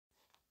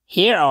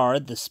Here are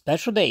the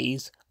special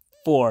days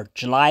for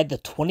July the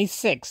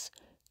 26th,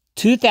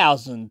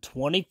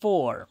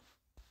 2024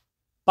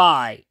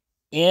 by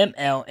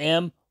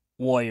MLM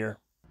Warrior.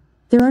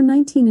 There are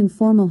 19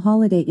 informal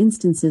holiday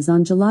instances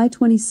on July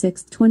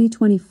 26,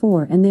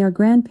 2024, and they are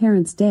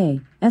Grandparents'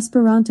 Day,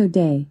 Esperanto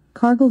Day,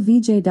 Kargil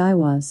Vijay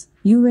Diwas,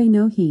 Ure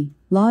no Hi,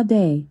 Law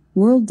Day,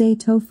 World Day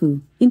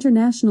Tofu,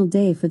 International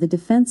Day for the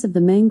Defense of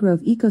the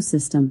Mangrove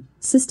Ecosystem,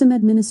 System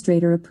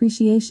Administrator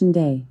Appreciation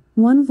Day,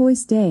 One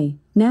Voice Day,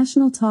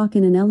 National Talk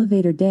in an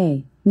Elevator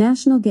Day,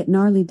 National Get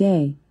Gnarly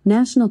Day,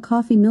 National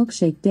Coffee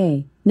Milkshake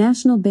Day,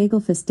 National Bagel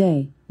Fest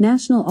Day,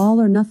 National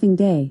All or Nothing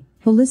Day,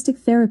 Holistic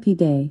Therapy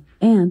Day,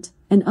 Aunt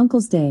and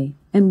Uncle's Day,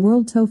 and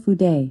World Tofu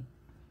Day.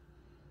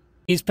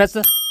 Please press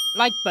the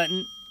like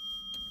button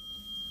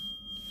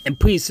and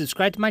please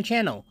subscribe to my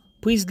channel.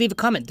 Please leave a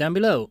comment down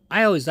below.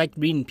 I always like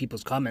reading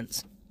people's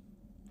comments.